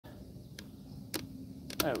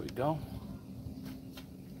There we go.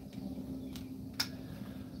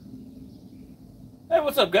 Hey,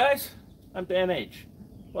 what's up, guys? I'm Dan H.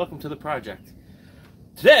 Welcome to the project.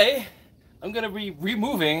 Today, I'm going to be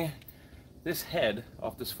removing this head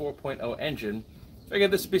off this 4.0 engine.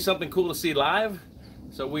 Figured this would be something cool to see live.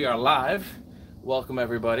 So we are live. Welcome,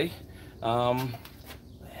 everybody. Let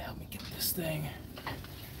me get this thing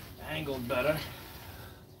angled better.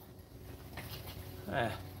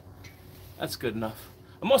 That's good enough.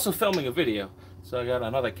 I'm also filming a video, so I got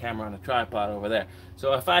another camera on a tripod over there.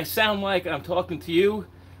 So if I sound like I'm talking to you,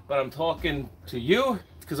 but I'm talking to you,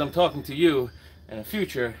 it's because I'm talking to you in a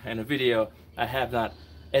future and a video I have not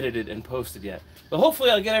edited and posted yet. But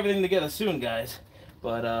hopefully I'll get everything together soon, guys.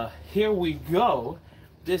 But here we go.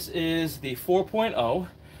 This is the 4.0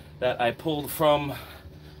 that I pulled from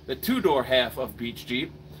the two-door half of Beach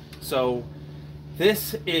Jeep. So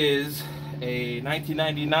this is a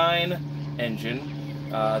 1999 engine.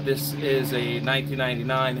 This is a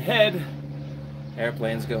 1999 head.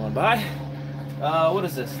 Airplanes going by. What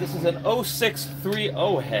is this? This is an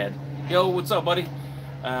 0630 head. Yo, what's up, buddy?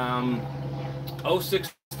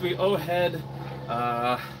 0630 head.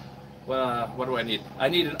 Well, what do I need? I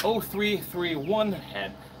need an 0331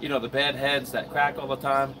 head. You know, the bad heads that crack all the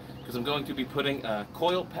time, because I'm going to be putting a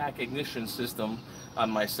coil pack ignition system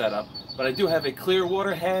on my setup. But I do have a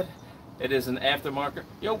Clearwater head. It is an aftermarket.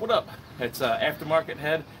 Yo, what up? It's an aftermarket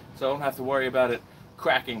head, so I don't have to worry about it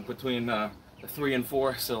cracking between the 3 and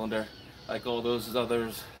 4 cylinder like all those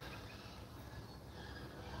others.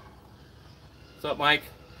 What's up, Mike?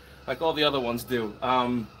 Like all the other ones do.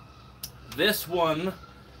 This one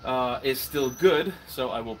is still good, so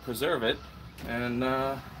I will preserve it. And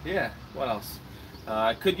yeah, what else?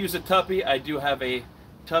 I could use a Tuppy. I do have a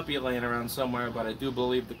Tuppy laying around somewhere, but I do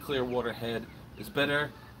believe the Clearwater head is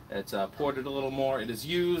better. It's ported a little more. It is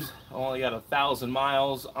used. Only got 1,000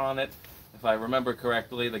 miles on it. If I remember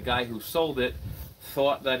correctly, the guy who sold it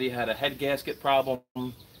thought that he had a head gasket problem,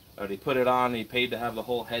 but he put it on, he paid to have the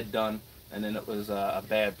whole head done, and then it was a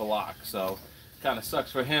bad block. So kind of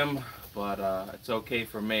sucks for him, but it's okay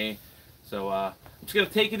for me. So I'm just going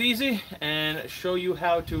to take it easy and show you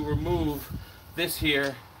how to remove this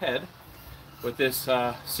here head with this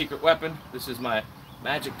secret weapon. This is my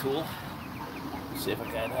magic tool. Let's see if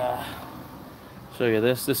I can show you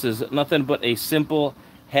this. This is nothing but a simple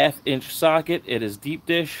 1/2 inch socket. It is deep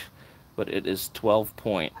dish, but it is 12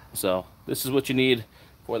 point. So this is what you need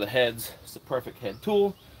for the heads. It's the perfect head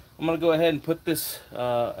tool. I'm going to go ahead and put this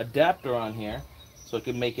adapter on here so I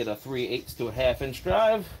can make it a 3/8 to a 1/2 inch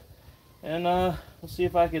drive. And we'll see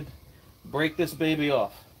if I could break this baby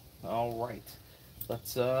off. All right,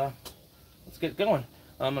 let's get going.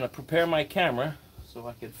 I'm going to prepare my camera so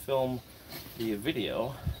I could film the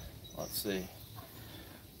video. Let's see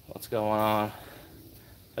what's going on.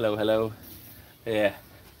 Hello, hello. Yeah.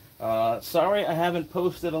 Sorry I haven't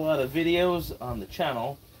posted a lot of videos on the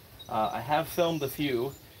channel. I have filmed a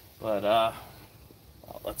few, but well,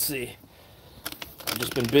 let's see. I've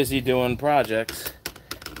just been busy doing projects.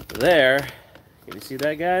 There, can you see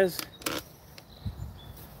that, guys?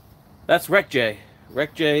 That's WreckJ.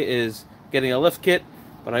 WreckJ is getting a lift kit,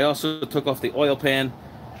 but I also took off the oil pan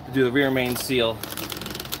to do the rear main seal.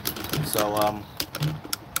 So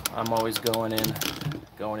I'm always going in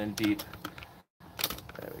deep.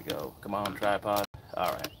 There we go. Come on, tripod.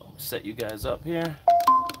 All right, I'll set you guys up here.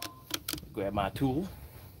 Grab my tool.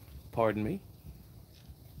 Pardon me.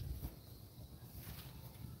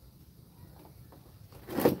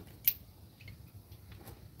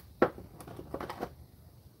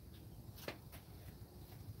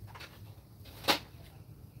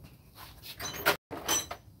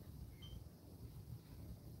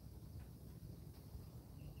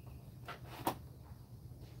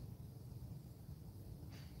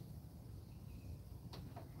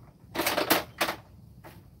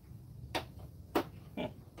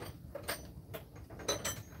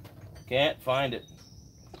 Can't find it.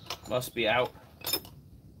 Must be out.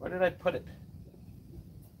 Where did I put it?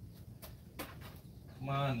 Come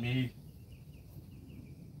on, me.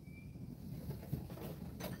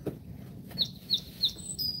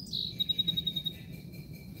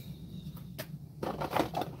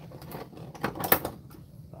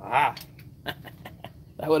 Ah.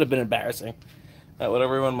 That would have been embarrassing. That would have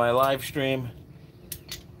ruined my live stream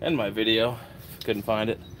and my video. Couldn't find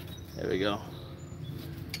it. There we go.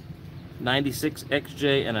 96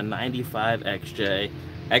 XJ and a 95 XJ.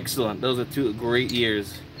 Excellent. Those are two great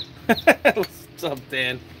years. What's up,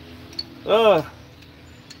 Dan? Oh,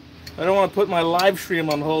 I don't want to put my live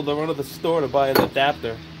stream on hold. I run to the store to buy an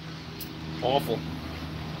adapter. Awful.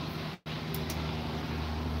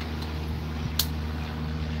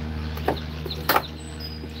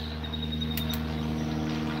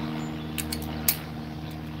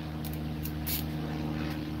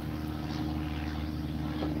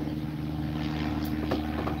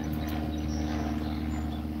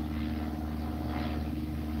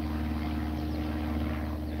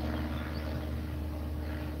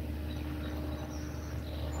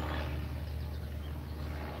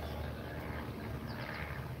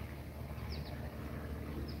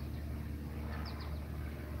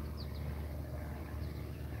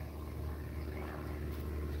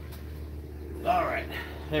 right,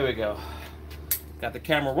 here we go. Got the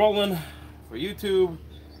camera rolling for YouTube.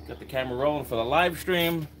 Got the camera rolling for the live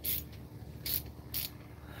stream.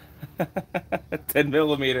 10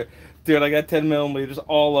 millimeter. Dude, I got 10 millimeters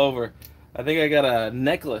all over. I think I got a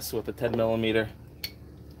necklace with a 10 millimeter.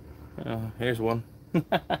 Here's one.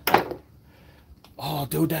 Oh,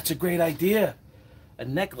 dude, that's a great idea. A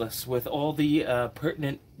necklace with all the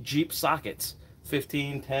pertinent Jeep sockets.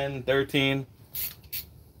 15, 10, 13.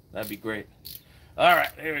 That'd be great. All right,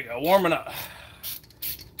 here we go. Warming up.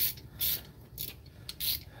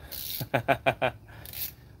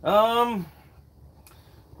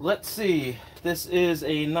 Let's see. This is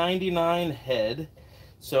a 99 head.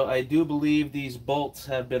 So I do believe these bolts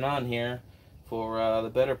have been on here for the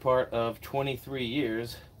better part of 23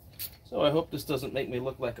 years. So I hope this doesn't make me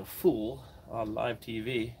look like a fool on live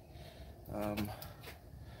TV.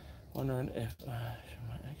 Wondering if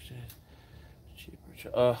actually cheaper.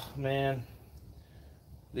 Oh man,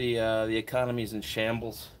 the economy's in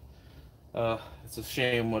shambles. It's a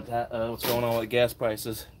shame what's going on with gas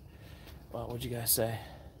prices. Well, what'd you guys say?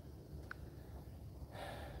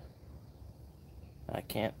 I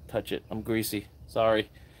can't touch it. I'm greasy. Sorry.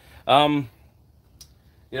 You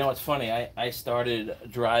know, it's funny. I started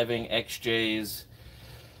driving XJs.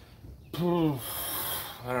 I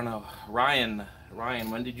don't know. Ryan,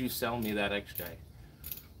 when did you sell me that XJ?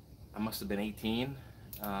 I must have been 18.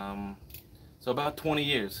 So about 20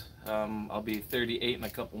 years. I'll be 38 in a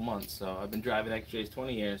couple months. So I've been driving XJs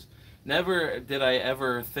 20 years. Never did I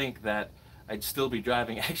ever think that I'd still be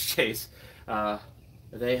driving XJs.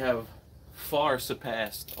 They have far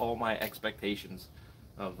surpassed all my expectations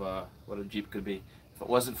of what a Jeep could be. If it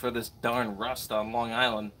wasn't for this darn rust on Long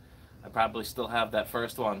Island, I probably still have that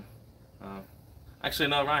first one. Actually,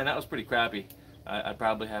 no, Ryan, that was pretty crappy. I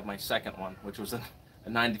probably have my second one, which was a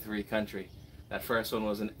 93 Country. That first one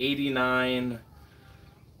was an 88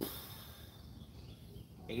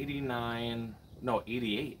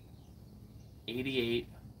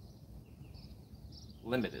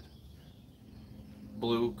 Limited.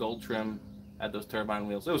 Blue, gold trim, had those turbine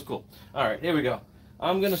wheels. It was cool. All right, here we go.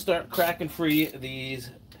 I'm gonna start cracking free these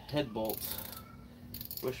head bolts.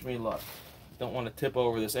 Wish me luck. Don't want to tip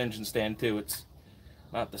over this engine stand too. It's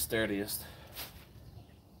not the sturdiest.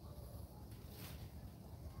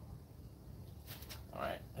 All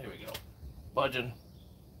right, here we go. Budging.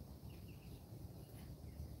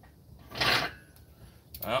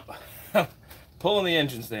 Oh, pulling the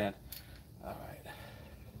engine stand. All right.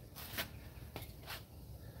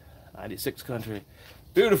 96 Country.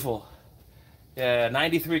 Beautiful. Yeah,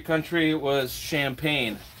 93 Country was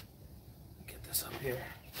champagne. Get this up here.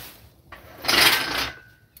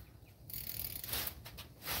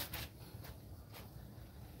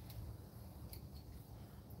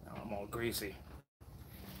 Now I'm all greasy.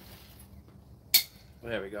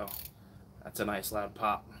 There we go. That's a nice loud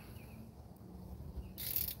pop.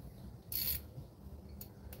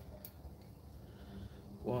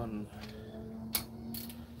 One.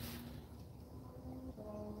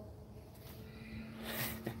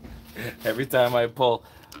 Every time I pull,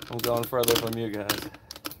 I'm going further from you guys.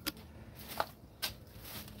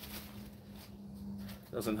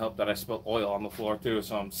 Doesn't help that I spilled oil on the floor too,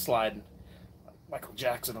 so I'm sliding like Michael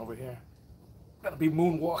Jackson over here. Gotta be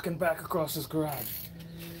moonwalking back across this garage.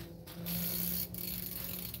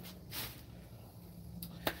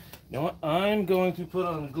 You know what? I'm going to put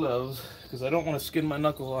on gloves because I don't want to skin my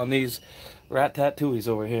knuckle on these rat tattooies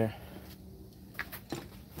over here.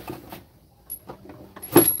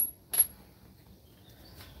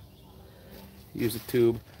 Use a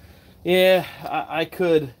tube. Yeah, I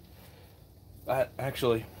could.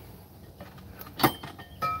 Actually,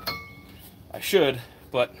 I should,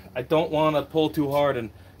 but I don't want to pull too hard and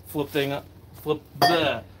flip blah,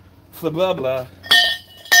 blah, blah.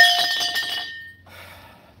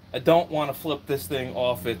 I don't want to flip this thing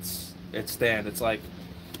off its stand. It's like,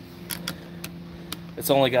 it's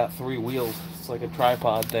only got 3 wheels. It's like a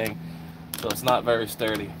tripod thing, so it's not very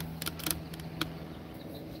sturdy.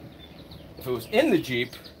 If it was in the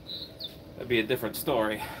Jeep, that'd be a different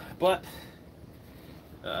story, but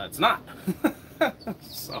it's not.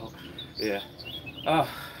 So, yeah. How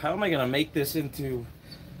am I gonna make this into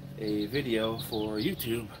a video for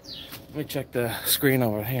YouTube? Let me check the screen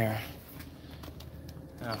over here.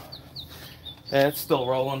 Oh. Yeah, it's still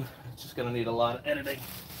rolling. It's just gonna need a lot of editing.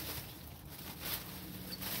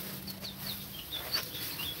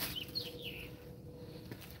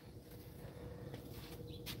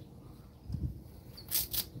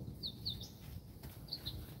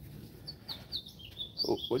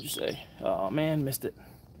 Oh, what'd you say? Oh man, missed it.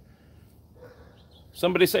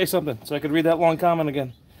 Somebody say something so I could read that long comment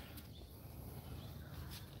again.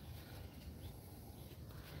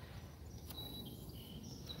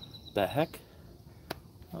 The heck?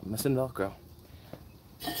 I'm missing Velcro.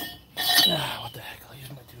 Ah, what the heck? I'll use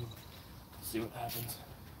my tube. See what happens.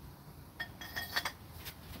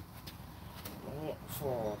 Don't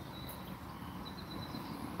fall.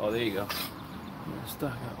 Oh, there you go. You're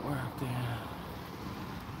stuck at work there.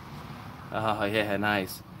 Oh, yeah,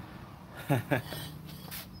 nice.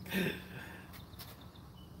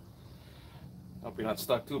 Hope you're not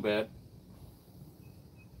stuck too bad.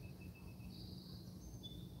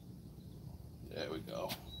 There we go.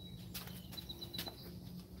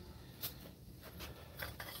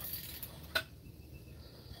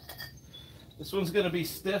 This one's going to be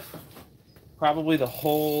stiff probably the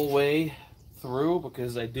whole way through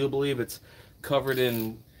because I do believe it's covered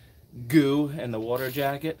in goo and the water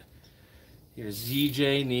jacket. Your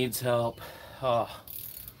ZJ needs help. Oh,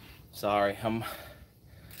 sorry. I'm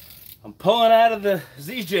pulling out of the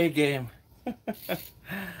ZJ game.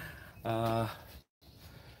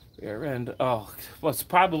 Rear end. Oh, well, it's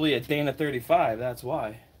probably a Dana 35. That's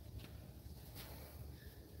why.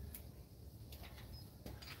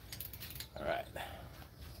 All right.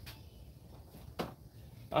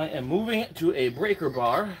 I am moving it to a breaker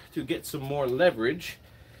bar to get some more leverage,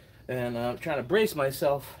 and I'm trying to brace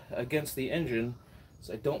myself against the engine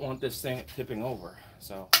so I don't want this thing tipping over.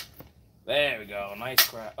 So there we go. Nice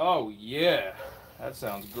crack. Oh yeah, that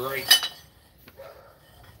sounds great.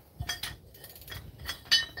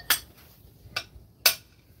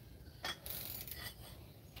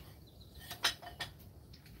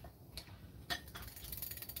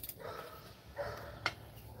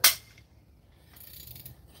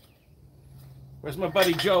 Where's my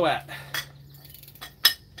buddy Joe at?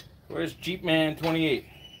 Where's Jeep Man 28?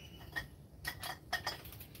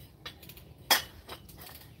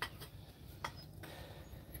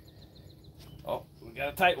 Oh, we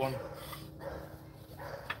got a tight one.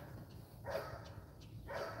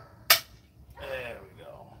 There we go.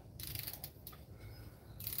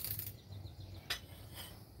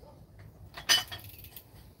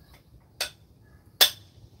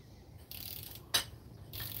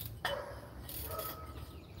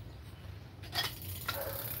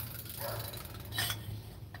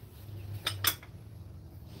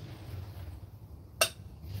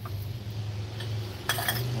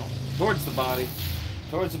 Towards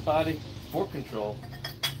the body, fork control.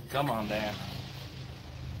 Come on, Dan.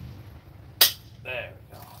 There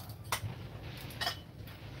we go.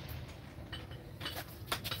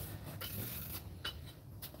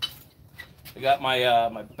 I got my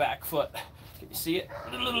my back foot. Can you see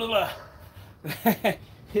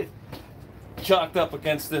it? Chalked up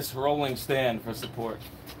against this rolling stand for support.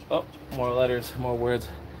 Oh, more letters, more words.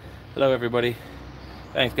 Hello, everybody.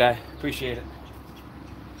 Thanks, guy. Appreciate it.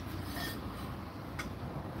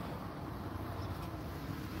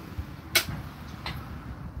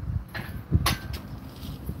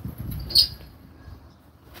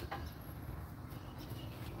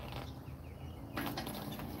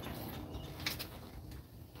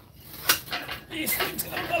 These things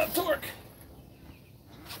got a lot of torque.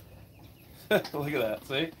 Look at that,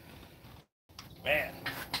 see? Man.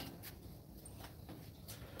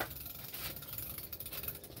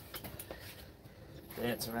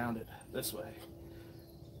 Dance around it this way.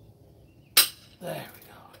 There we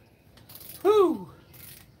go. Whoo!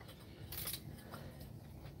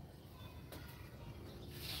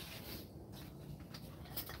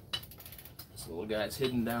 This little guy's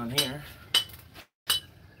hidden down here.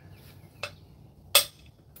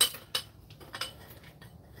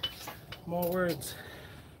 More words.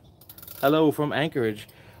 Hello from Anchorage.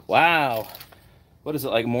 Wow. What is it,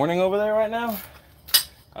 like morning over there right now?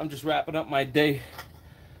 I'm just wrapping up my day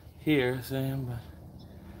here, Sam.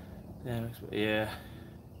 But yeah.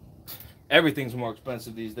 Everything's more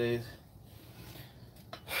expensive these days.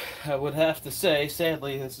 I would have to say,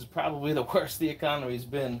 sadly, this is probably the worst the economy's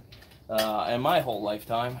been in my whole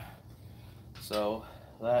lifetime. So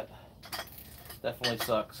that definitely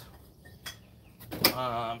sucks.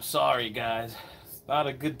 I'm sorry, guys. It's not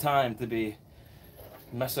a good time to be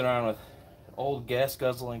messing around with old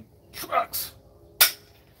gas-guzzling trucks.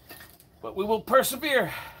 But we will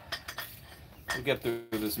persevere. We'll get through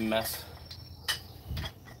this mess.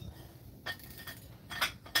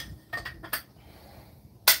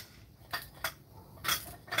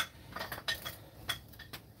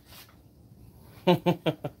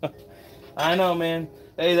 I know, man.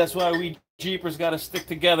 Hey, that's why we Jeepers got to stick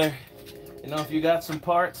together. You know, if you got some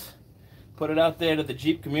parts, put it out there to the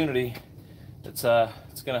Jeep community. It's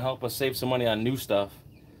gonna help us save some money on new stuff.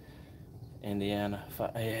 Indiana,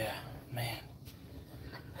 yeah, man.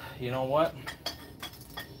 You know what?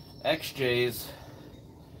 XJ's.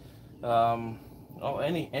 oh,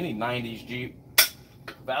 any 90s Jeep,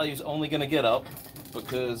 value's only gonna get up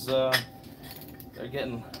because they're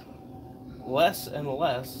getting less and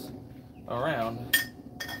less around.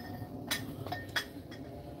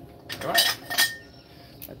 All right,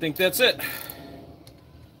 I think that's it.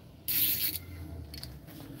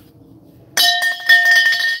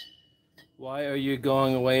 Why are you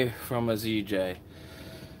going away from a ZJ?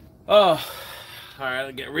 Oh, all right,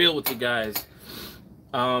 I'll get real with you guys.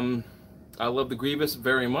 I love the Grievous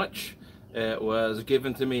very much. It was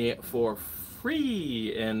given to me for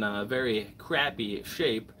free in a very crappy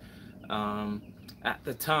shape. At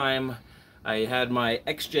the time, I had my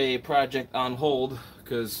XJ project on hold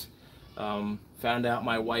because found out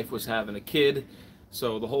my wife was having a kid,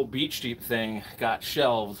 so the whole Beach Jeep thing got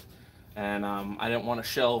shelved, and I didn't want to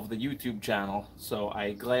shelve the YouTube channel, so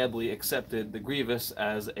I gladly accepted the Grievous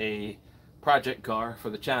as a project car for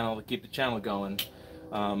the channel to keep the channel going.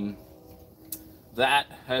 That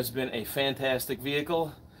has been a fantastic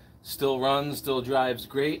vehicle. Still runs, still drives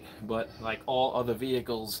great, but like all other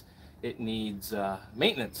vehicles, it needs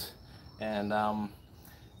maintenance. And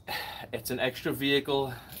it's an extra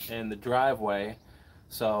vehicle in the driveway,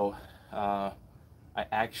 so I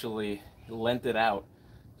actually lent it out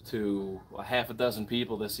to a half a dozen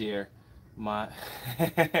people this year.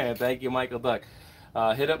 Thank you, Michael Duck.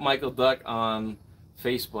 Hit up Michael Duck on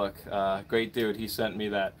Facebook. Great dude. He sent me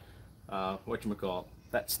that whatchamacallit,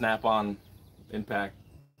 that Snap-on impact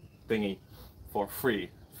thingy for free.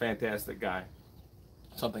 Fantastic guy.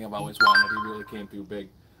 Something I've always wanted. He really came through big.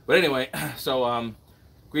 But anyway, so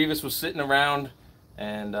Grievous was sitting around,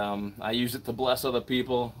 and I used it to bless other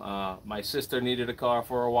people. My sister needed a car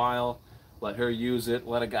for a while. Let her use it.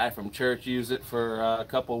 Let a guy from church use it for a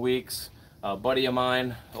couple weeks. A buddy of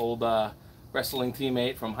mine, old wrestling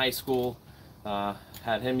teammate from high school,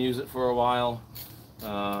 had him use it for a while.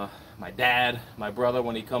 My dad, my brother,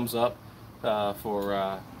 when he comes up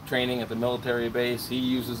for training at the military base, he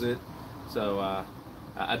uses it. So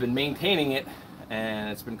I've been maintaining it, and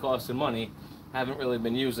it's been costing money. Haven't really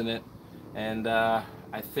been using it, and I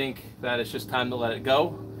think that it's just time to let it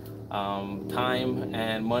go. Time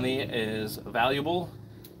and money is valuable,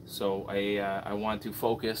 so I want to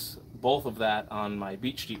focus both of that on my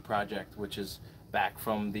Beach Jeep project, which is back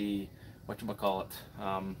from the whatchamacallit,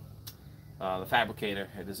 the fabricator.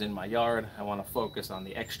 It is in my yard. I want to focus on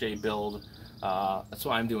the XJ build. That's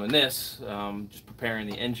why I'm doing this, just preparing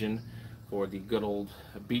the engine for the good old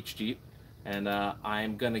Beach Jeep. And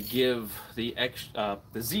I'm gonna give the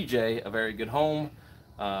ZJ a very good home.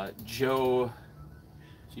 Joe,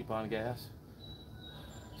 cheap on gas?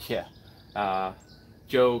 Yeah.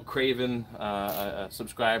 Joe Craven, a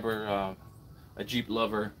subscriber, a Jeep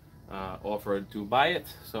lover, offered to buy it.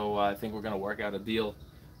 So I think we're gonna work out a deal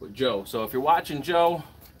with Joe. So if you're watching, Joe,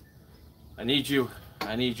 I need you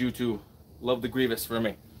to love the Grievous for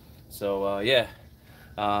me. So yeah,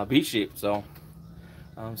 Beach Jeep. So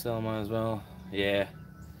I'm selling mine as well. Yeah.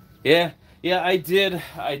 I did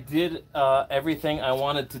everything I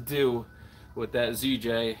wanted to do with that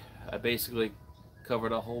ZJ. I basically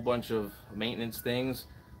covered a whole bunch of maintenance things.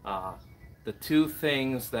 The two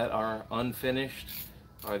things that are unfinished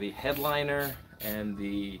are the headliner and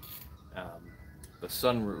the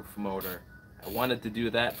sunroof motor. I wanted to do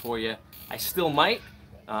that for you. I still might.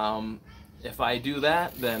 If I do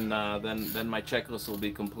that, then my checklist will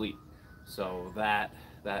be complete. So that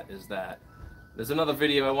is that. There's another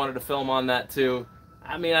video I wanted to film on that too.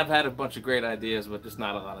 I mean, I've had a bunch of great ideas, but just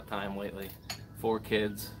not a lot of time lately. 4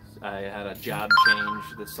 kids. I had a job change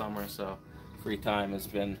this summer, so free time has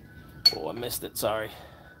been, oh, I missed it, sorry.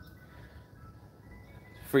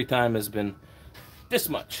 Free time has been this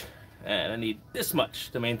much, and I need this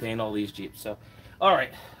much to maintain all these Jeeps. So, all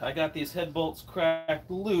right, I got these head bolts cracked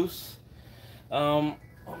loose. Let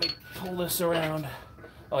me pull this around.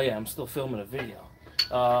 Oh yeah, I'm still filming a video.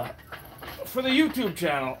 For the YouTube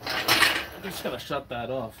channel, I'm just gonna shut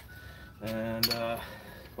that off. And,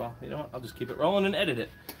 well, you know what? I'll just keep it rolling and edit it.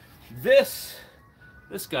 This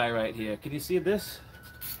guy right here, can you see this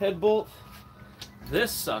head bolt?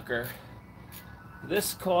 This sucker,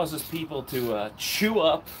 this causes people to chew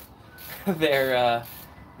up their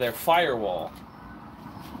firewall.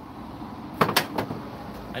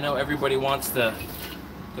 I know everybody wants to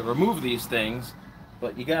remove these things,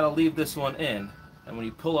 but you gotta leave this one in. And when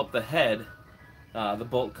you pull up the head, the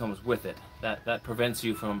bolt comes with it. That prevents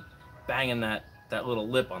you from banging that little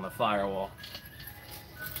lip on the firewall.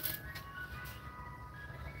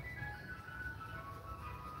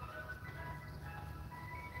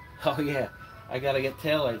 Oh yeah, I gotta get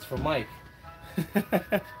taillights for Mike.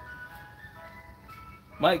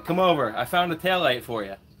 Mike, come over. I found a taillight for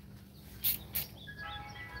you.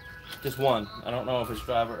 Just one. I don't know if it's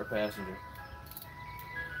driver or passenger.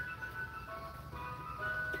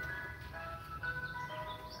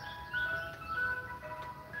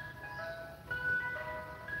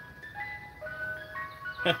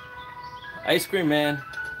 Ice cream man.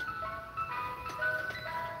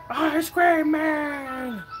 Ice cream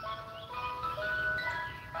man.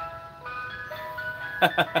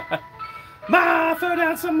 Ma, throw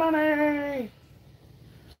down some money.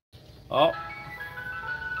 Oh,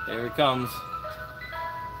 here he comes.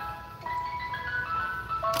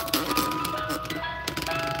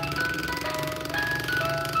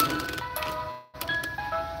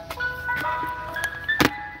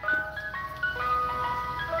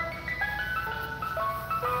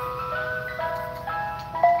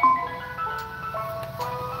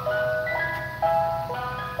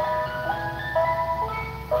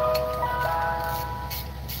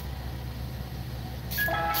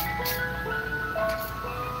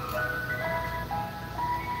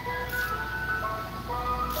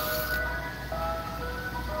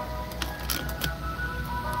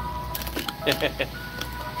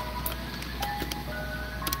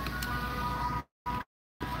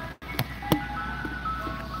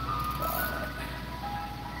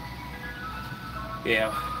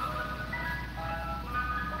 Yeah.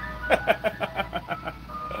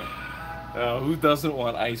 Who doesn't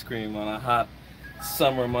want ice cream on a hot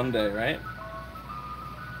summer Monday, right?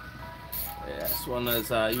 Yeah, this one is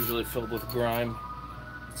usually filled with grime.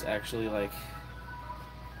 It's actually like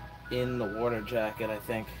in the water jacket, I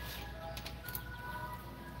think.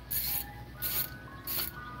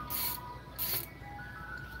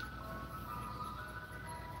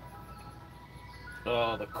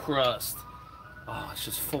 Oh, the crust. Oh, it's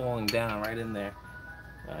just falling down right in there.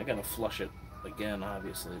 I gotta flush it again,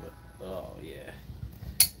 obviously, but oh yeah.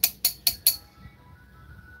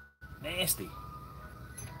 Nasty.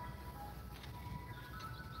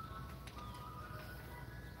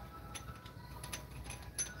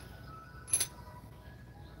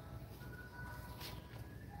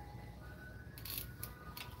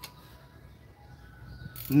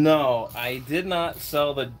 No, I did not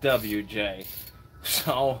sell the WJ.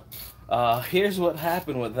 So, here's what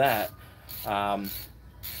happened with that.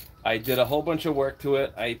 I did a whole bunch of work to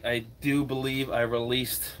it. I do believe I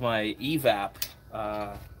released my evap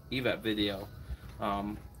video.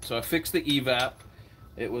 So I fixed the evap.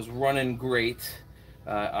 It was running great.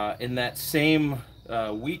 In that same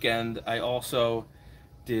weekend, I also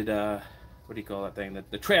did what do you call that thing?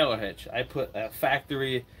 The trailer hitch. I put a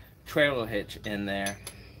factory trailer hitch in there,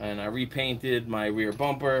 and I repainted my rear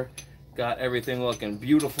bumper, got everything looking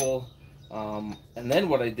beautiful. And then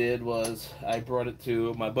what I did was I brought it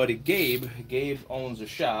to my buddy Gabe. Gabe owns a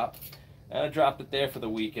shop, and I dropped it there for the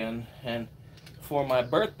weekend. And for my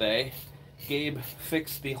birthday, Gabe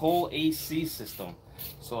fixed the whole AC system.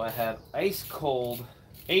 So I had ice cold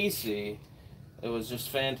AC. It was just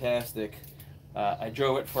fantastic. I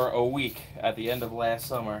drove it for a week at the end of last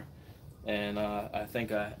summer, and I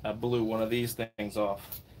think I blew one of these things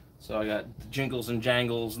off. So I got jingles and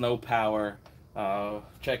jangles, no power,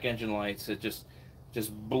 check engine lights. It just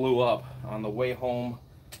blew up on the way home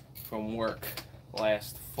from work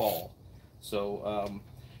last fall. So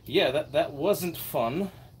yeah, that wasn't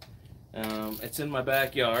fun. It's in my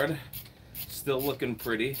backyard, still looking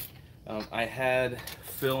pretty. I had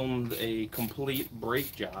filmed a complete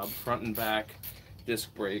brake job, front and back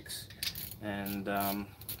disc brakes, and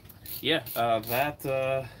yeah,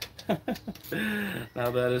 that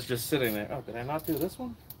now that is just sitting there. Oh, did I not do this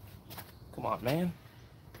one? Come on, man.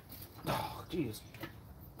 Oh, jeez.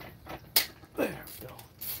 There we go.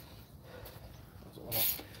 That was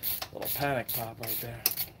a little panic pop right there.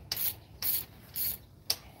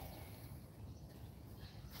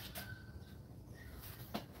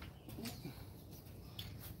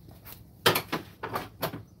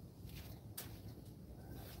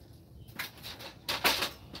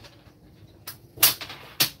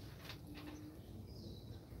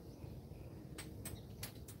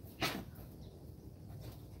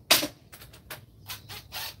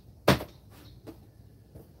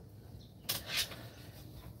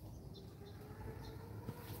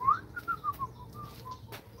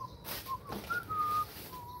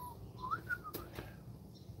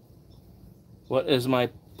 What is my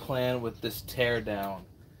plan with this tear down?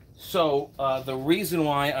 So the reason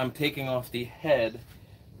why I'm taking off the head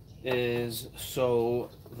is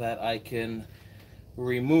so that I can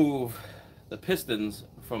remove the pistons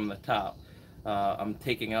from the top. I'm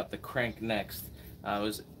taking out the crank next. I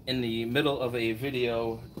was in the middle of a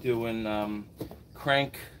video doing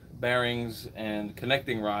crank bearings and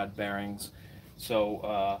connecting rod bearings.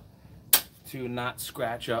 So to not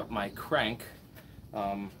scratch up my crank.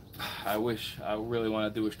 I really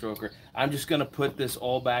want to do a stroker. I'm just gonna put this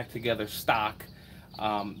all back together stock.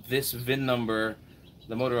 This VIN number,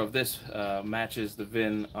 the motor of this matches the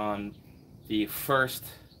VIN on the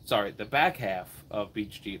the back half of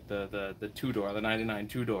Beach Jeep, the two-door, the 99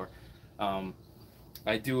 two-door.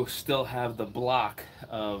 I do still have the block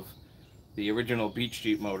of the original Beach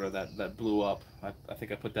Jeep motor that blew up. I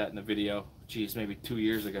think I put that in the video, geez, maybe 2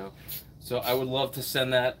 years ago. So I would love to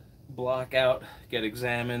send that block out, get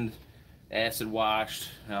examined, acid washed,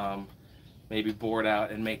 maybe bored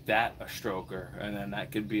out, and make that a stroker. And then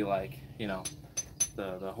that could be like, you know,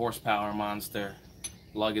 the horsepower monster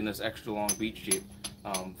lugging this extra long Beach Jeep.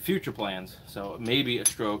 Future plans, so maybe a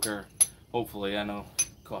stroker, hopefully. I know it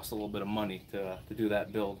costs a little bit of money to do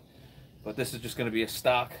that build. But this is just going to be a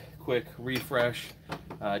stock, quick refresh.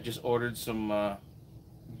 Just ordered some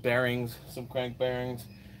bearings, some crank bearings.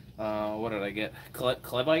 What did I get?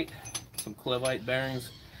 Clevite? Some Clevite bearings.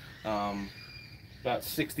 About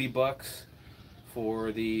 60 bucks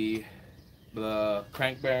for the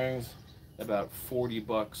crank bearings. About 40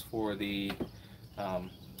 bucks for the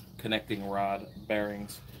connecting rod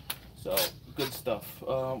bearings. So, good stuff.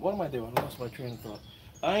 What am I doing? I lost my train of thought.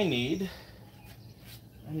 I need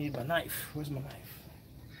my knife. Where's my knife?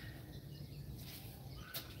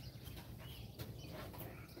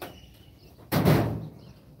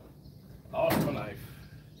 Lost my knife.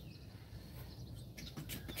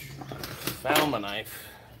 Found my knife.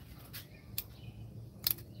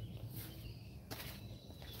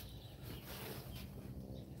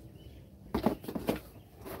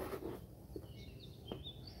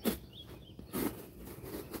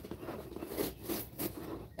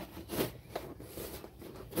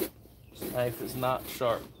 Knife is not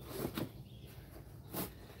sharp.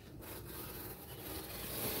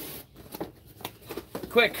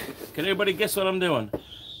 Quick, can anybody guess what I'm doing?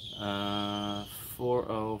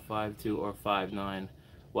 4052 or 59.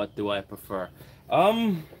 What do I prefer?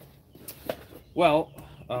 Well,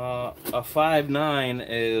 a 59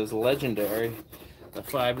 is legendary. A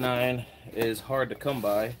 59 is hard to come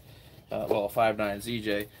by. Well, a 59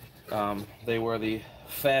 ZJ. They were the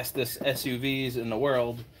fastest SUVs in the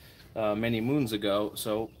world many moons ago,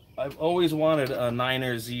 so I've always wanted a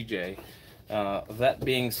 9er ZJ. That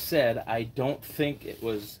being said, I don't think it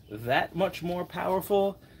was that much more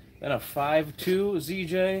powerful than a 5.2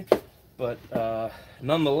 ZJ, but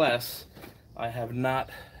nonetheless, I have not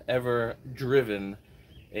ever driven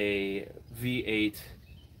a V8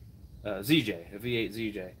 ZJ, a V8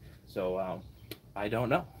 ZJ, so I don't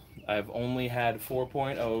know. I've only had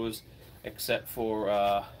 4.0s, except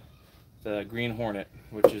for the Green Hornet,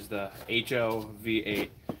 which is the HO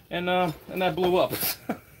V8, and that blew up.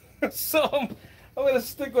 So I'm gonna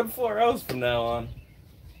stick with 4.0s from now on.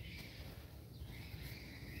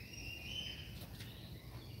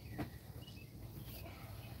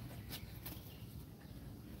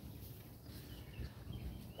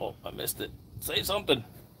 Oh, I missed it. Say something.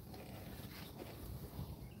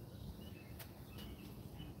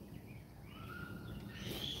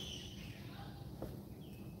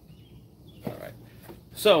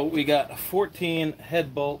 So we got 14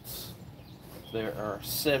 head bolts. There are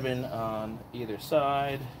 7 on either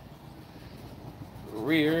side.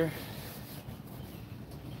 Rear,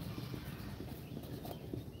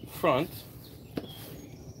 front.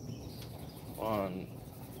 1,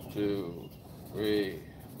 2, 3,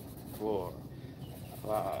 4,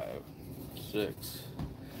 5, 6.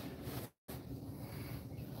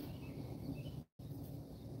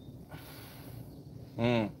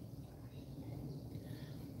 Hmm.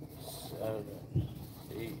 7,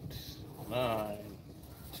 8, 9,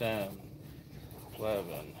 10,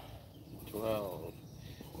 11, 12,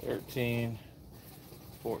 13,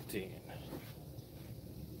 14.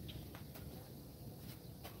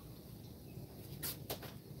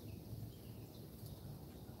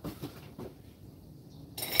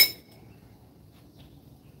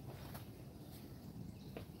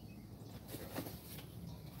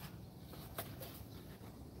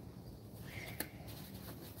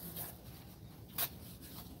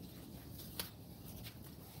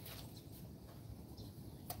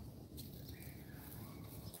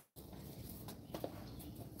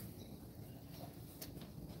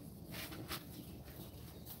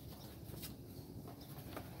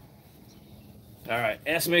 All right,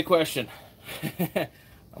 ask me a question.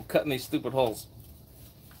 I'm cutting these stupid holes.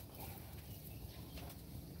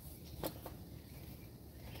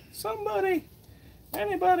 Somebody,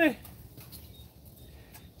 anybody.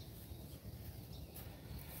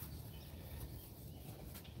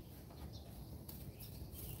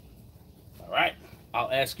 All right,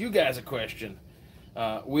 I'll ask you guys a question.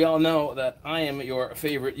 We all know that I am your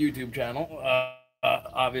favorite YouTube channel.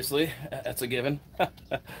 Obviously, that's a given.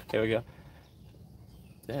 Here we go.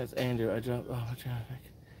 That's Andrew. I jumped. Oh, traffic.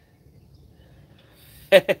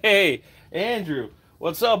 Hey, Andrew.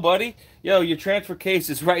 What's up, buddy? Yo, your transfer case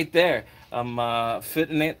is right there. I'm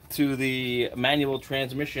fitting it to the manual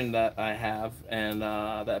transmission that I have, and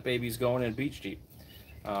that baby's going in Beach Jeep.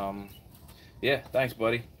 Yeah, thanks,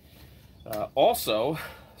 buddy. Also,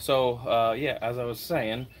 so yeah, as I was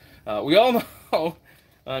saying, we all know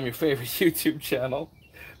I'm your favorite YouTube channel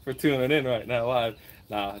for tuning in right now live.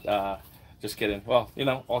 Nah, just kidding. Well, you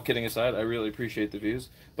know, all kidding aside, I really appreciate the views.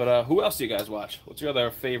 But who else do you guys watch? What's your other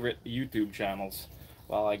favorite YouTube channels?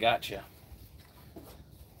 While I got you.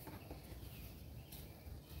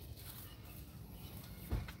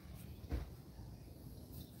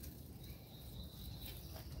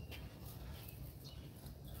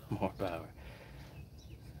 More power.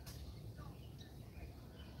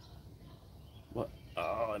 What?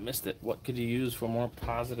 Oh, I missed it. What could you use for more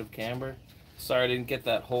positive camber? Sorry, I didn't get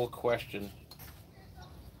that whole question.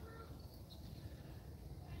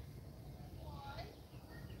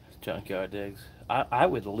 Junkyard digs. I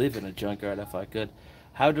would live in a junkyard if I could.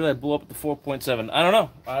 How did I blow up the 4.7? I don't know.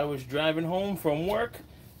 I was driving home from work,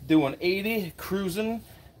 doing 80, cruising,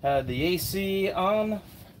 had the AC on,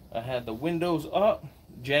 I had the windows up,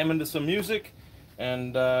 jamming to some music,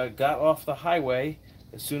 and got off the highway.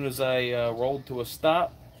 As soon as I rolled to a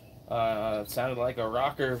stop, it sounded like a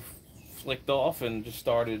rocker flicked off and just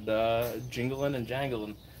started jingling and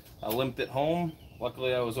jangling. I limped it home.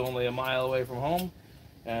 Luckily, I was only a mile away from home,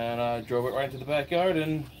 and I drove it right into the backyard,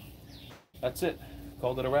 and that's it.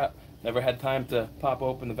 Called it a wrap. Never had time to pop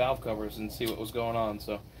open the valve covers and see what was going on,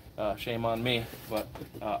 so shame on me. But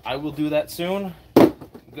I will do that soon.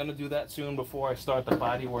 I'm gonna do that soon before I start the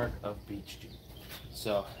body work of Beach Jeep.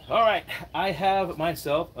 So, all right, I have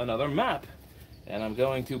myself another map, and I'm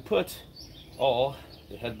going to put all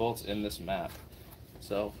the head bolts in this map.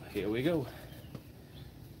 So here we go.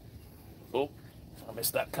 Oh, I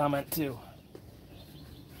missed that comment too.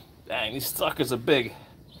 Dang, these suckers are big.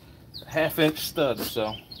 Half-inch studs,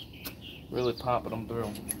 so really popping them through.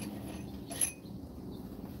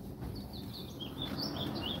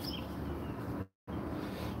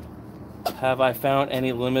 Have I found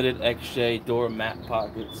any limited XJ door mat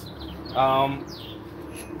pockets?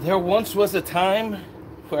 There once was a time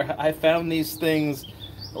where I found these things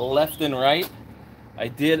left and right. I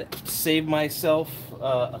did save myself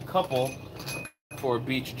a couple for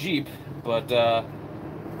Beach Jeep, but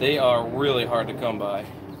they are really hard to come by.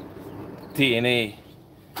 D&E.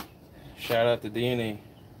 Shout out to D&E.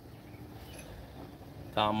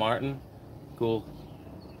 Tom Martin. Cool.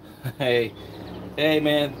 Hey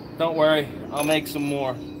man, don't worry. I'll make some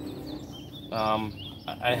more.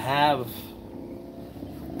 I have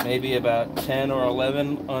maybe about 10 or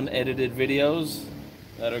 11 unedited videos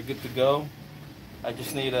that are good to go. I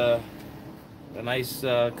just need a nice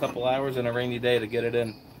couple hours and a rainy day to get it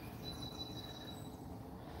in.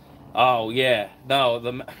 Oh yeah,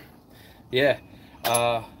 no, yeah.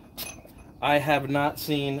 I have not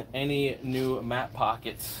seen any new map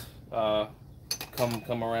pockets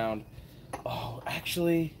come around. Oh,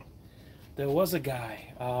 actually, there was a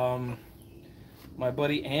guy. My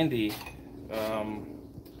buddy Andy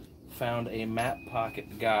found a map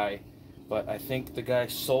pocket guy, but I think the guy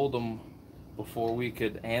sold them before we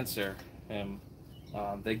could answer him.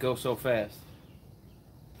 They go so fast.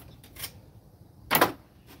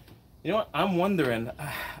 You know what? I'm wondering.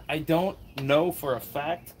 I don't know for a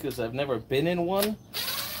fact because I've never been in one,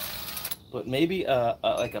 but maybe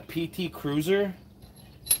like a PT Cruiser,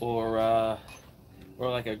 or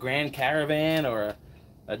like a Grand Caravan or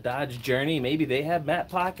a Dodge Journey. Maybe they have map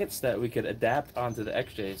pockets that we could adapt onto the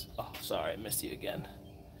XJs. Oh, sorry, I missed you again.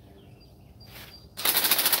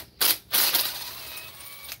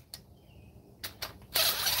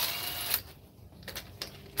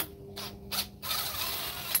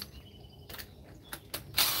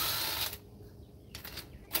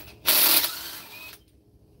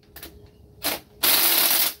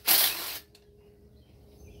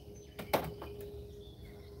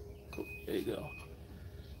 There you go.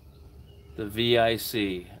 The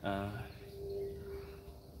VIC.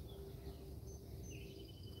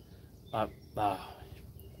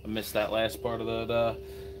 I missed that last part of the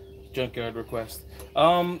junkyard request.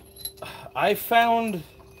 I found.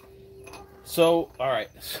 So all right.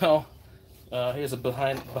 So here's a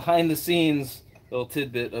behind the scenes little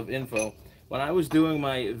tidbit of info. When I was doing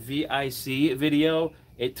my VIC video,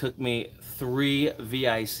 it took me 3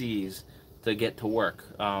 VICs to get to work.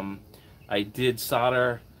 I did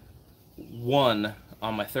solder one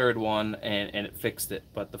on my third one, and it fixed it.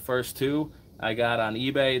 But the first two I got on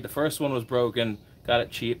eBay. The first one was broken, got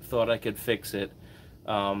it cheap, thought I could fix it.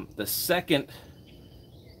 The second,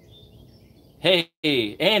 hey,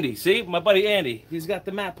 Andy, see, my buddy Andy, he's got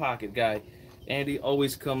the Map Pocket guy. Andy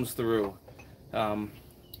always comes through. So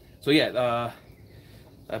yeah,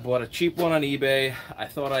 I bought a cheap one on eBay. I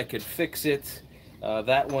thought I could fix it.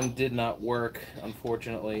 That one did not work,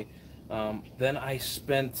 unfortunately. Then I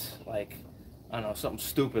spent like, I don't know, something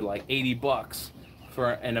stupid like 80 bucks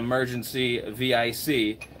for an emergency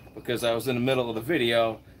VIC because I was in the middle of the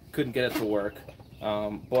video, couldn't get it to work.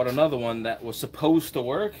 Bought another one that was supposed to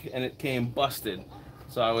work and it came busted.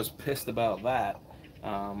 So I was pissed about that.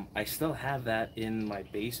 I still have that in my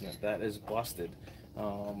basement. That is busted.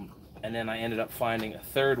 And then I ended up finding a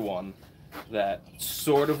third one that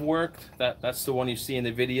sort of worked. That's the one you see in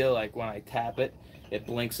the video, like when I tap it, it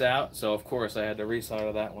blinks out. So of course I had to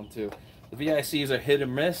resolder that one too. The VICs are hit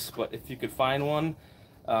and miss, but if you could find one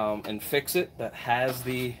and fix it that has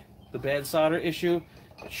the bad solder issue,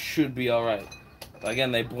 it should be all right.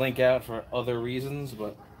 Again, they blink out for other reasons,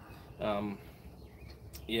 but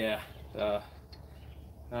yeah, I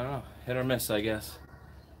don't know, hit or miss, I guess.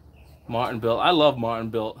 Martin-Bilt, I love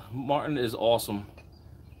Martin-Bilt. Martin is awesome.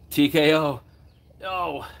 TKO,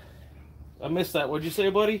 oh, I missed that. What'd you say,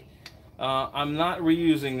 buddy? I'm not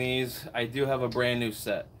reusing these. I do have a brand new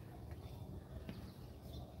set.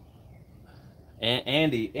 And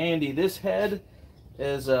Andy, this head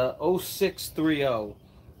is a 0630.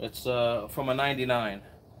 It's from a 99,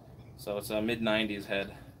 so it's a mid-90s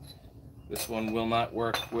head. This one will not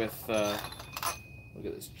work with, look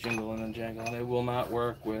at this jingling and jangling. It will not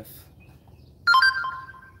work with,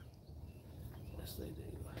 yes they do.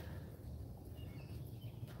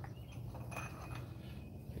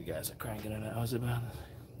 You guys are cranking it out. How's it about?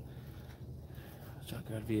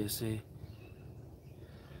 Junkyard VSC.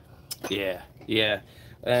 Yeah,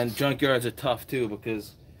 and junkyards are tough too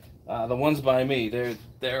because the ones by me,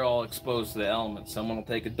 they're all exposed to the elements. Someone will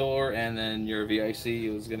take a door, and then your VIC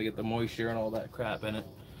is gonna get the moisture and all that crap in it.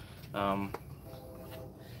 I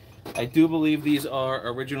do believe these are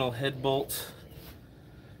original head bolts.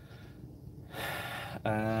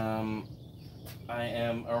 I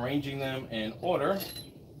am arranging them in order,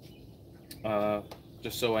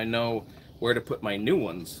 just so I know where to put my new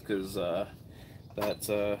ones, because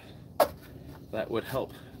that would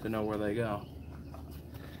help to know where they go.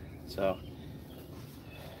 So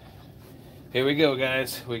here we go,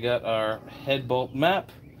 guys. We got our head bolt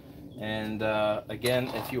map, and again,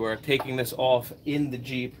 if you are taking this off in the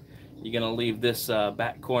Jeep, you're gonna leave this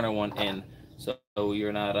back corner one in, so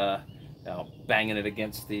you're not you know, banging it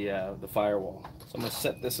against the firewall. So I'm gonna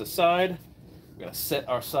set this aside. We're gonna set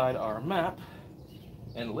aside our map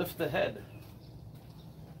and lift the head.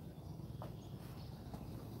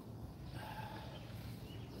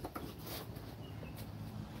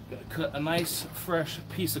 Gonna cut a nice fresh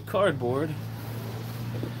piece of cardboard,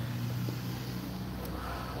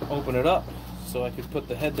 open it up so I could put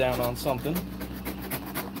the head down on something.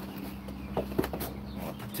 I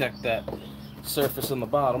want to protect that surface on the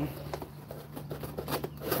bottom.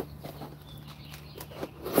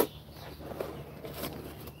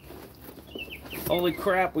 Holy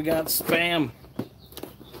crap, we got spam.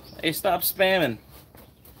 Hey, stop spamming.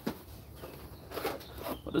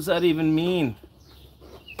 What does that even mean?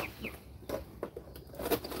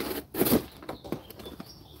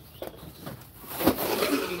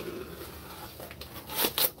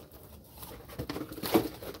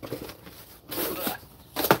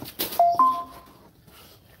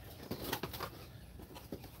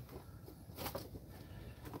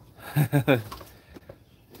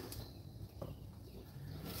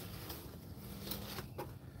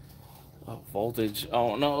 Oh, voltage.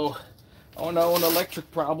 Oh no. Oh no, an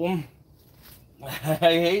electric problem. I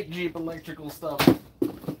hate Jeep electrical stuff.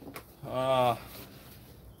 I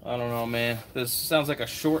don't know, man. This sounds like a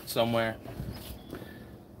short somewhere.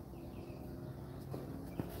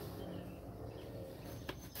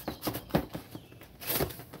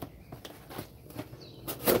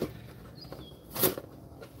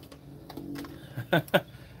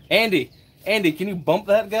 Andy, can you bump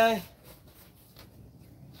that guy?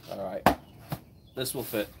 All right, this will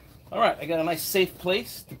fit. All right, I got a nice safe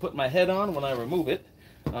place to put my head on when I remove it.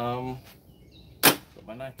 Put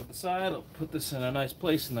my knife to the side. I'll put this in a nice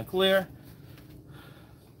place in the clear.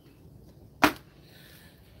 Let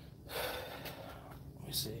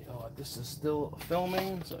me see. Oh, this is still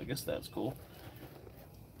filming, so I guess that's cool.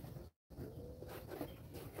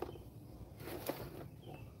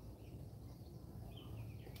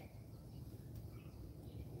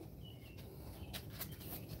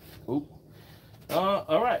 Oop.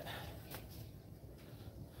 All right.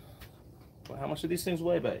 Well, how much do these things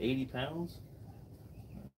weigh? About 80 pounds.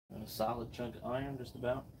 And a solid chunk of iron, just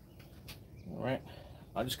about. All right.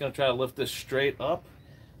 I'm just gonna try to lift this straight up.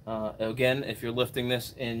 Again, if you're lifting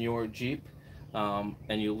this in your Jeep and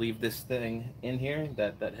you leave this thing in here,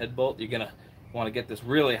 that head bolt, you're gonna want to get this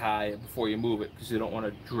really high before you move it, because you don't want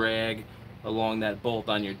to drag along that bolt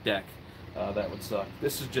on your deck. That would suck.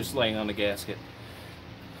 This is just laying on the gasket.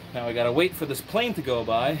 Now I gotta wait for this plane to go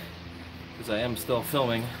by, because I am still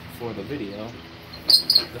filming for the video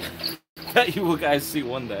that you will guys see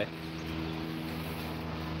one day.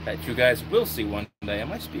 That you guys will see one day.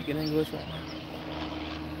 Am I speaking English right now?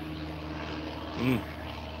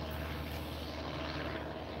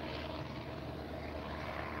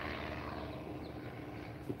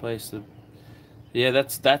 The place to... Yeah,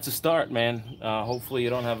 that's a start, man. Hopefully you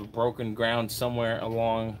don't have a broken ground somewhere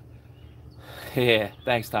along... Yeah,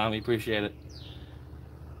 thanks, Tommy. Appreciate it.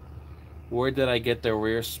 Where did I get the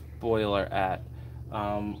rear spoiler at?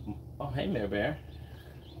 Oh, hey, Mare Bear.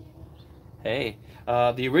 Hey.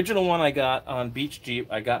 The original one I got on Beach Jeep,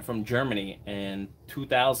 I got from Germany in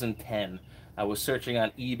 2010. I was searching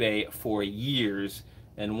on eBay for years,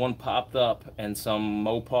 and one popped up in some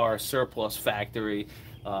Mopar surplus factory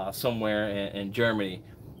somewhere in Germany.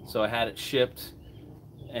 So I had it shipped,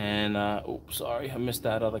 and oops, sorry, I missed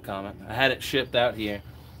that other comment. I had it shipped out here,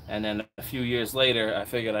 and then a few years later, I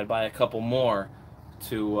figured I'd buy a couple more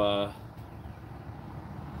to,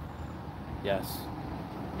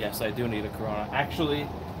 yes, I do need a Corona. Actually,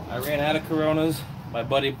 I ran out of Coronas. My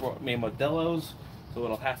buddy brought me Modelo's, so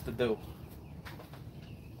it'll have to do.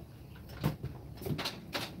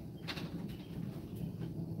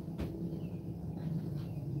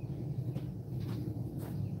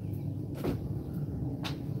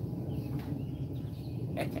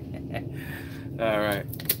 All right.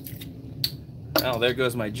 Oh, there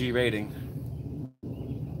goes my G rating.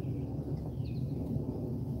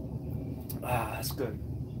 Ah, that's good.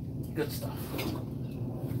 Good stuff.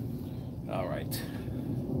 All right.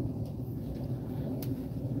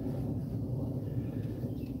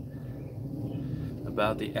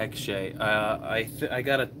 About the XJ. I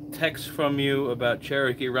got a text from you about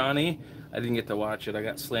Cherokee Ronnie. I didn't get to watch it. I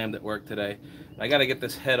got slammed at work today. I got to get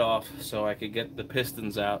this head off so I could get the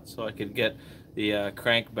pistons out, so I could get the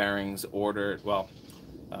crank bearings ordered. Well,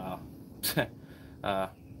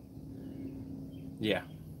 yeah.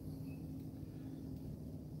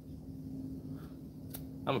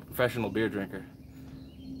 I'm a professional beer drinker.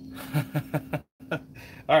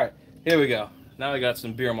 All right, here we go. Now I got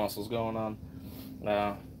some beer muscles going on.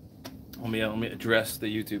 Let me address the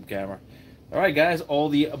YouTube camera. All right, guys, all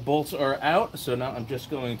the bolts are out, so now I'm just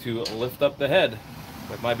going to lift up the head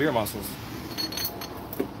with my beer muscles.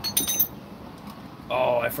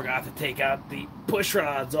 Oh, I forgot to take out the push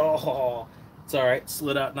rods. Oh, it's all right.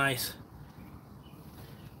 Slid out nice.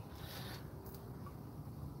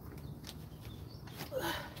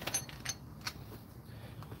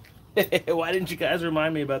 Why didn't you guys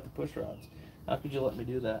remind me about the push rods? How could you let me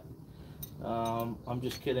do that? I'm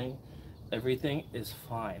just kidding. Everything is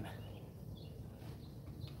fine.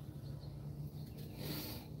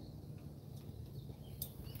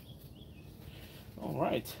 All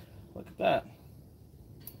right, look at that.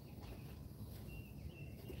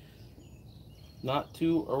 Not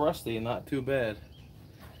too rusty, not too bad.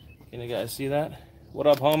 Can you guys see that? What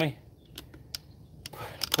up, homie?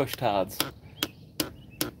 Push Tods.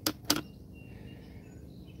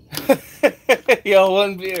 Yo,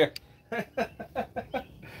 one beer.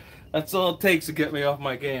 That's all it takes to get me off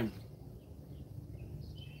my game.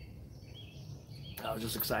 I was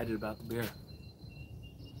just excited about the beer.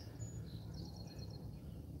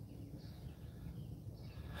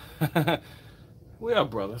 We are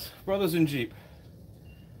brothers. Brothers in Jeep.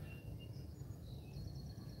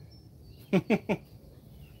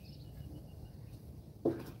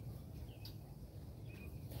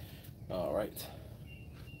 All right.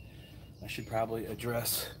 I should probably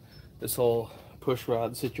address this whole push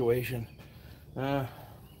rod situation. Yeah.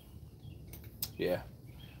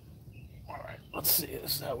 All right. Let's see.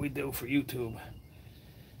 This is how we do for YouTube.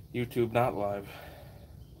 YouTube not live.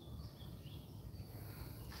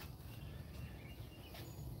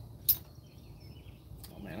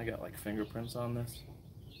 Oh man, I got like fingerprints on this.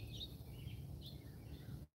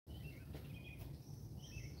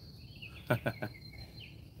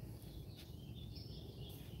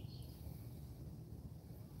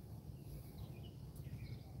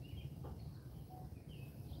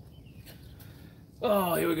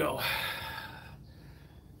 Oh, here we go.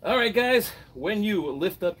 All right, guys, when you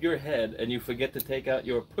lift up your head and you forget to take out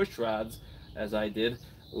your push rods, as I did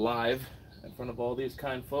live in front of all these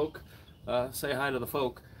kind folk. Say hi to the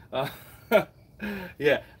folk.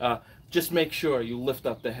 Yeah, just make sure you lift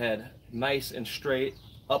up the head nice and straight,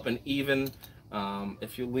 up and even.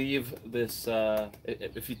 If you leave this,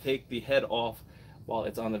 if you take the head off while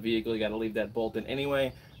it's on the vehicle, you got to leave that bolt in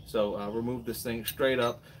anyway. So remove this thing straight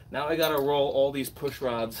up. Now I got to roll all these push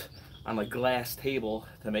rods on a glass table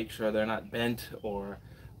to make sure they're not bent or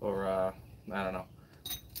I don't know,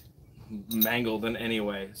 mangled in any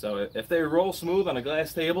way. So if they roll smooth on a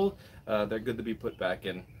glass table, they're good to be put back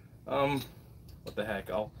in. What the heck,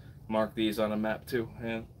 I'll mark these on a map too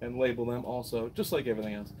and label them also, just like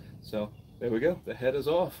everything else. So there we go, the head is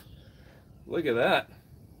off. Look at that.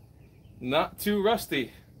 Not too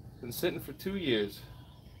rusty. Been sitting for 2 years.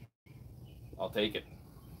 I'll take it.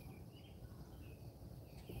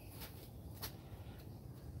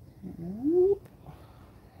 Whoop.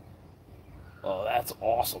 Oh, that's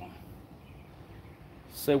awesome.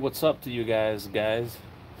 Say what's up to you guys.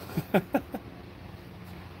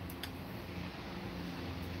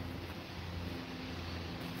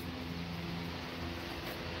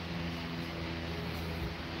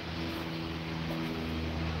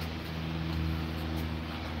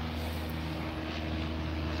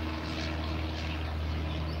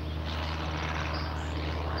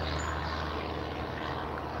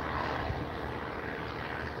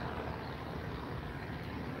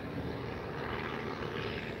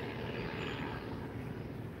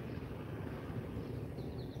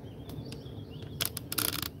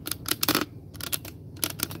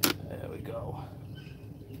 There we go.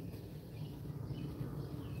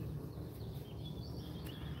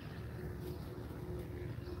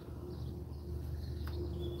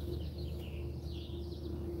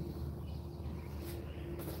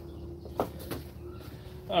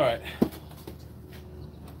 All right,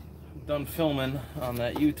 done filming on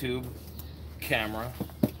that YouTube camera,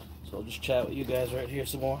 so I'll just chat with you guys right here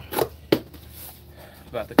some more.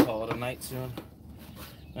 About to call it a night soon.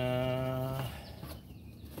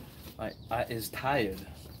 I is tired.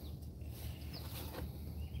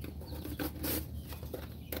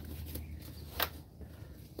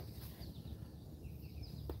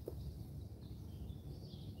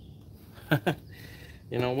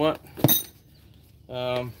 You know what?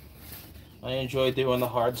 I enjoy doing the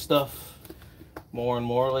hard stuff more and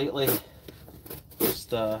more lately.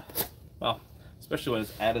 Just well, especially when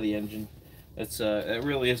it's out of the engine. It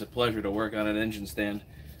really is a pleasure to work on an engine stand.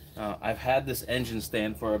 I've had this engine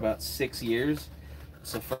stand for about 6 years.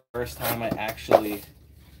 It's the first time I actually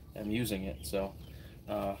am using it, so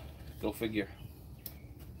go figure.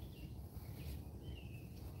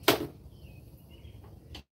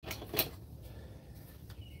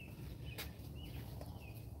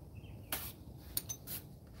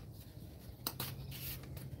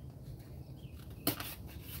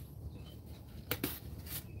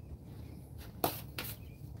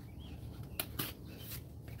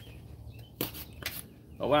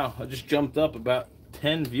 Oh wow, I just jumped up about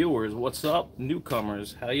 10 viewers. What's up,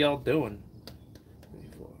 newcomers? How y'all doing?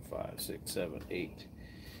 3, 4, 5, 6, 7, 8,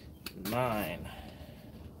 9,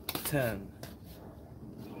 10,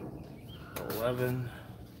 11,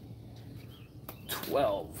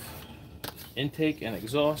 12. Intake and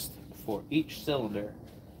exhaust for each cylinder.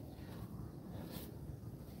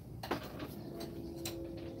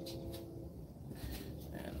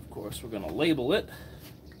 And of course, we're going to label it.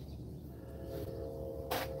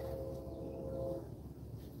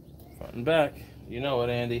 Front and back. You know it,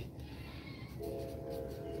 Andy.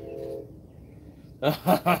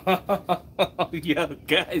 Yo,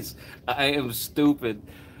 guys, I am stupid.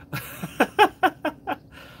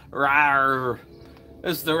 Rawr.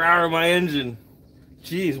 It's the roar of my engine.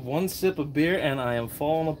 Jeez, one sip of beer and I am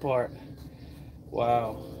falling apart.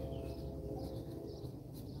 Wow.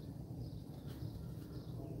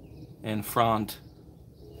 In front.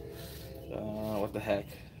 What the heck?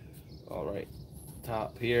 All right,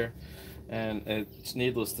 top here. And it's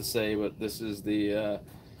needless to say, but this is the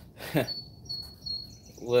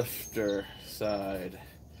lifter side.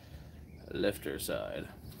 Lifter side.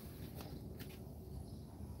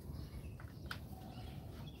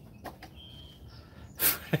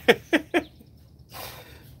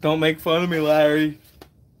 Don't make fun of me, Larry.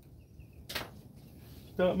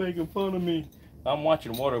 Stop making fun of me. I'm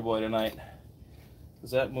watching Waterboy tonight,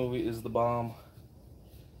 because that movie is the bomb.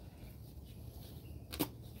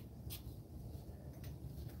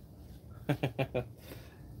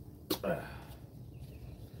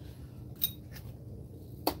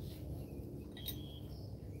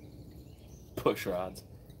 Push rods.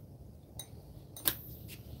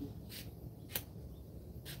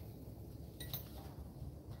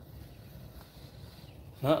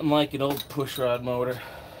 Nothing like an old pushrod motor.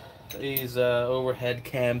 These overhead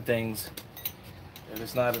cam things, they're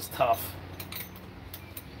just not as tough.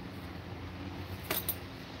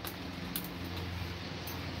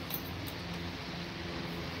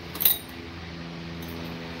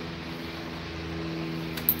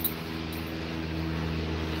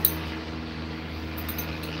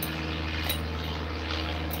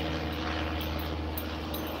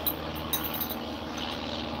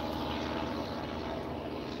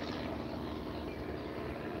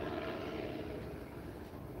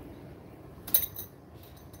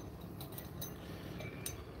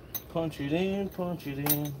 Punch it in, punch it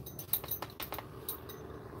in.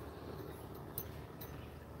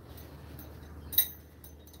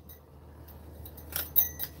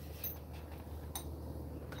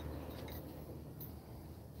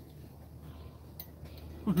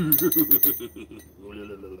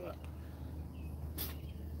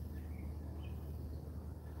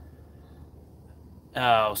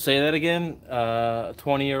 Oh, say that again.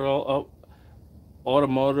 20-year-old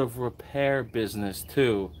automotive repair business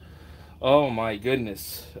too. Oh my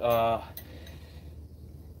goodness. The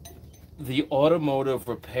automotive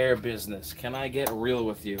repair business. Can I get real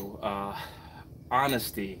with you?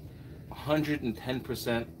 Honesty.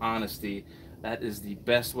 110% honesty. That is the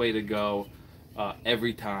best way to go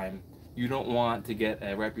every time. You don't want to get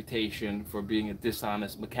a reputation for being a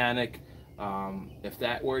dishonest mechanic. If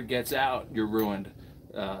that word gets out, you're ruined.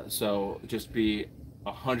 So just be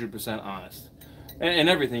 100% honest. And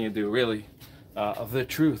everything you do, really. The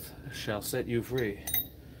truth shall set you free.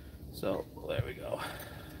 So, there we go.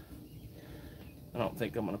 I don't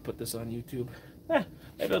think I'm going to put this on YouTube.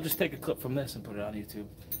 Maybe I'll just take a clip from this and put it on YouTube.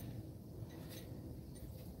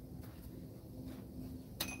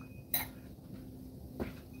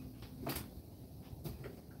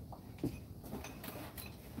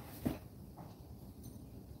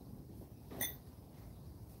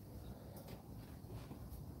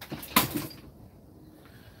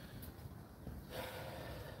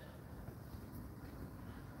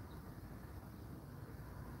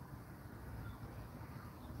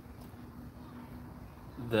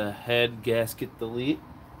 The head gasket delete.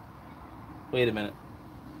 Wait a minute.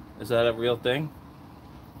 Is that a real thing?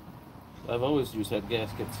 I've always used head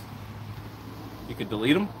gaskets. You could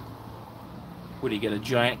delete them? What, do you get a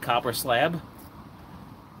giant copper slab?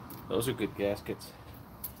 Those are good gaskets.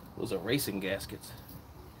 Those are racing gaskets.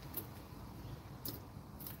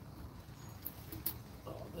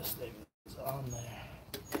 Oh, this thing is on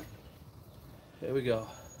there. There we go.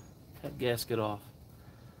 Head gasket off.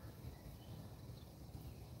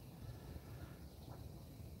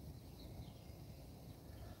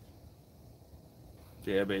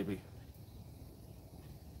 Yeah, baby.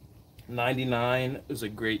 99 is a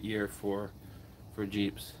great year for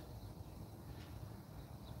Jeeps.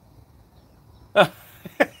 It's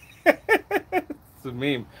a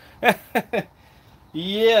meme.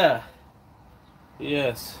 Yeah.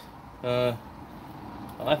 Yes. I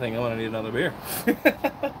think I'm gonna need another beer.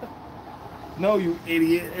 No, you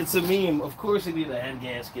idiot. It's a meme. Of course I need a head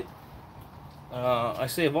gasket. I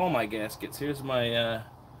save all my gaskets. Here's my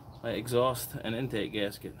my exhaust and intake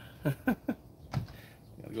gasket. Gotta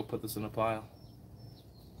go put this in a pile.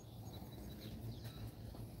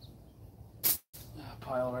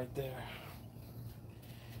 Pile right there.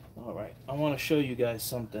 Alright, I want to show you guys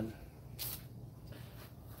something.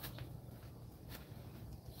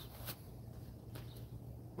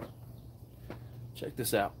 Check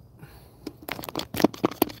this out.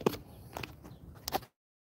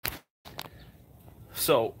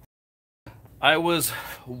 So, I was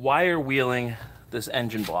wire wheeling this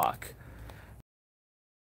engine block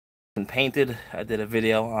and painted. I did a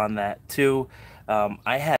video on that too.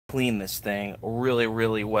 I had cleaned this thing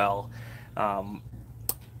really well,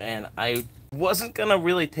 and I wasn't gonna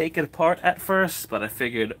really take it apart at first, but I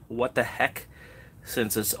figured, what the heck,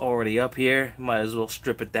 since it's already up here, might as well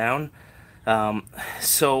strip it down.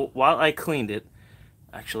 So while I cleaned it,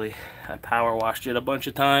 actually I power washed it a bunch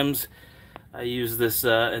of times. I used this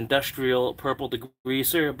industrial purple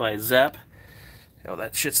degreaser by Zepp. Oh,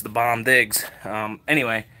 that shit's the bomb digs.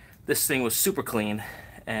 Anyway, this thing was super clean,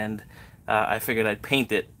 and I figured I'd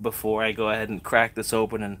paint it before I go ahead and crack this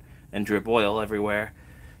open and drip oil everywhere.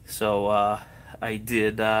 So I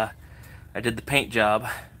did the paint job,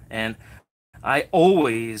 and I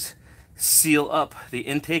always seal up the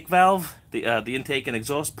intake valve, the intake and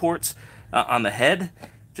exhaust ports on the head,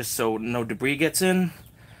 just so no debris gets in.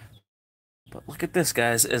 But look at this,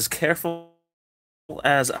 guys. As careful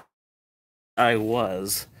as I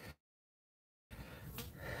was,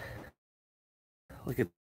 look at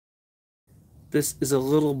this, is a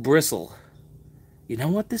little bristle. You know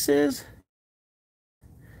what this is?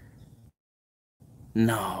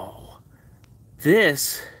 No.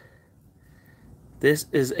 This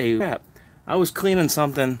is a crap. I was cleaning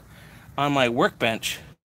something on my workbench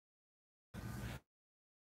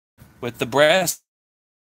with the brass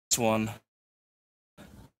one,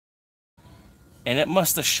 and it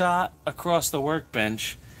must have shot across the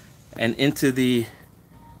workbench and into the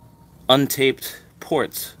untaped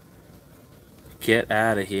ports. Get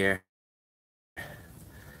out of here.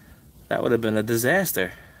 That would have been a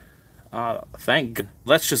disaster. Thank God.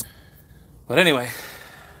 Let's just... But anyway,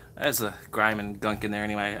 there's a grime and gunk in there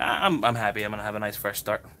anyway. I'm happy. I'm gonna have a nice fresh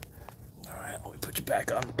start. All right, let me put you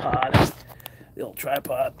back on the pod, the old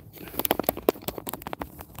tripod.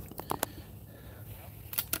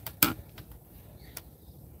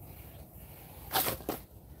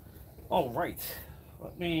 All right,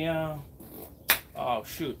 let me. Oh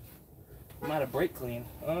shoot, I'm out of brake clean.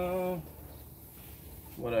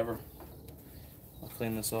 Whatever. I'll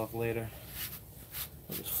clean this off later.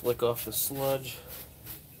 I'll just flick off the sludge.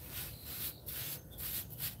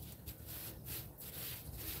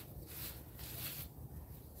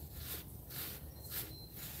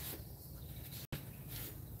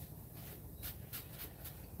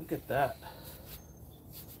 Look at that.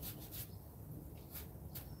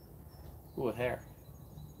 Ooh, a hair.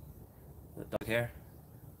 The dog hair.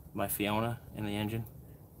 My Fiona in the engine.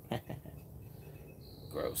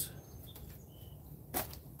 Gross.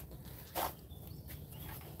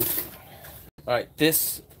 Alright,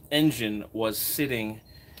 this engine was sitting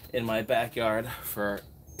in my backyard for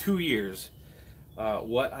 2 years.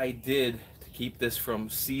 What I did to keep this from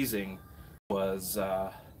seizing was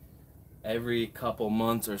every couple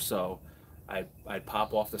months or so I'd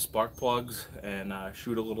pop off the spark plugs and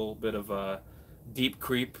shoot a little bit of deep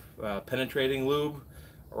creep penetrating lube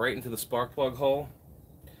right into the spark plug hole.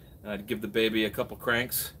 And I'd give the baby a couple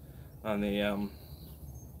cranks on the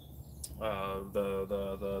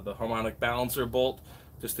harmonic balancer bolt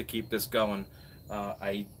just to keep this going.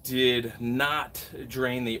 I did not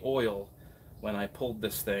drain the oil when I pulled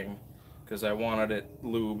this thing because I wanted it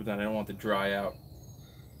lubed and I didn't want it to dry out.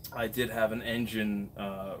 I did have an engine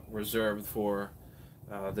reserved for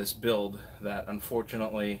this build that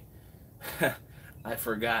unfortunately I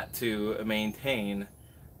forgot to maintain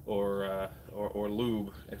or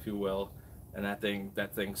lube, if you will, and that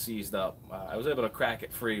thing seized up. I was able to crack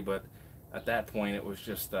it free, but at that point it was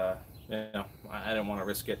just you know, I didn't want to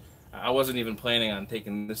risk it. I wasn't even planning on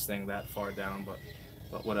taking this thing that far down,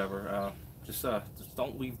 but whatever. Just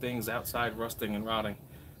don't leave things outside rusting and rotting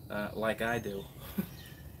like I do.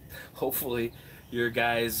 Hopefully your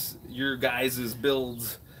guys'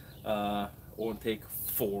 builds won't take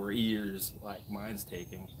 4 years like mine's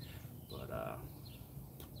taking, but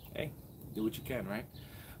hey, do what you can, right?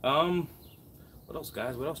 What else,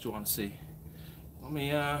 guys? What else do you want to see? Let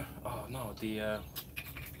me oh no, the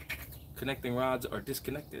connecting rods are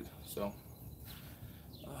disconnected, so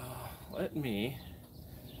let me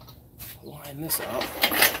line this up.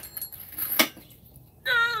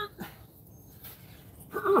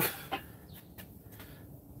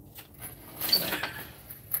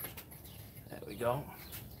 There we go.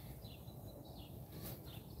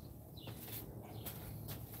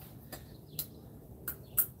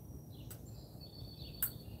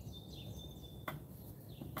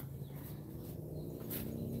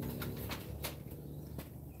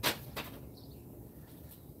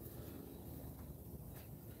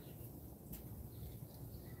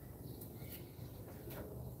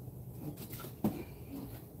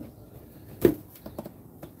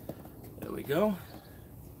 Go.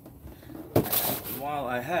 And while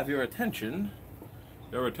I have your attention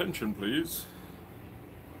please,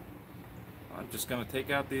 I'm just gonna take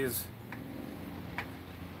out these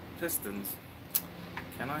pistons.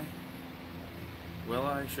 Can I? Will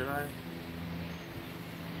I? Should I?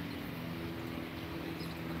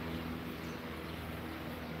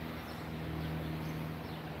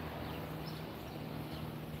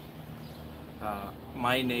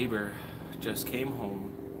 My neighbor just came home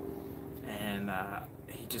and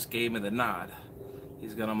he just gave me the nod.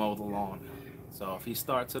 He's gonna mow the lawn. So if he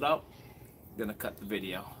starts it up, I'm gonna cut the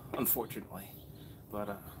video, unfortunately. But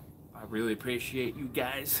I really appreciate you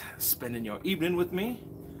guys spending your evening with me.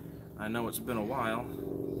 I know it's been a while.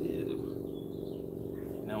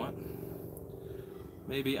 You know what?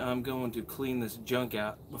 Maybe I'm going to clean this junk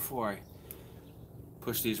out before I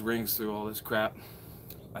push these rings through all this crap.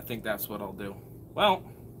 I think that's what I'll do. Well,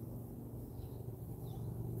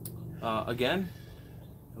 again,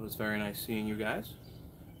 it was very nice seeing you guys.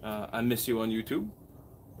 I miss you on YouTube,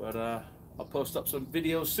 but I'll post up some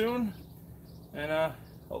videos soon, and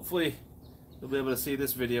hopefully you'll be able to see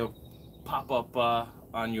this video pop up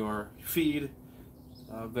on your feed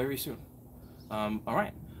very soon. All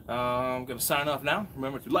right, I'm gonna sign off now.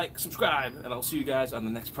 Remember to like, subscribe, and I'll see you guys on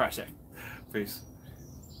the next project. Peace.